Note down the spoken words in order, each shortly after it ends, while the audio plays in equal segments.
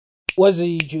What's up,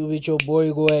 YouTube? It's your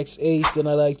boy Go X Ace, and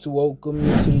I'd like to welcome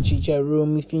you to the chit chat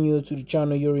room. If you're new to the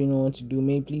channel, you already know what to do.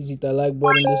 May please hit that like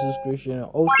button, the subscription, and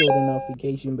also the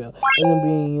notification bell. And I'm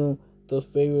bringing you the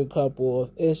favorite couple of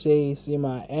SA,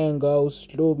 Seemah, and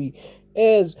Hlubi.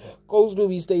 As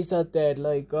Hlubi states out that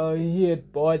he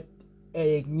had bought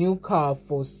a new car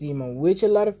for Seemah, which a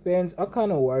lot of fans are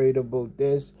kind of worried about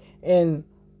this, and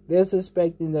they're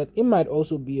suspecting that it might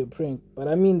also be a prank. But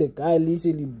I mean, the guy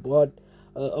literally bought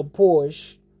a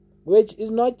Porsche, which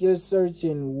is not just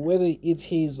certain whether it's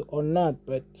his or not,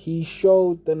 but he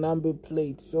showed the number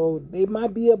plate, so there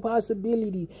might be a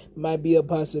possibility.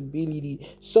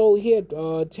 So he had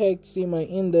tagged Seemah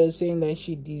in there, saying that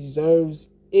she deserves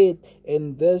it,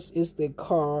 and this is the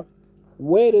car.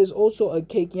 Where there's also a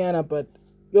Kekiana, but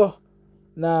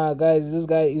nah, guys, this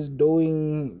guy is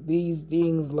doing these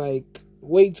things like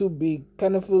way too big.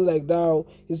 Kind of feel like now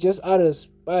it's just out of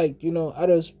spite,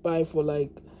 for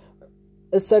like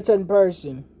a certain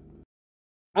person.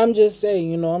 I'm just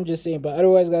saying. But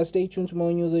otherwise, guys, stay tuned to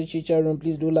more news in the chit chat room.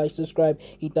 Please do like, subscribe,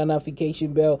 hit that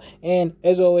notification bell, and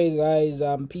as always, guys,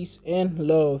 peace and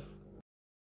love.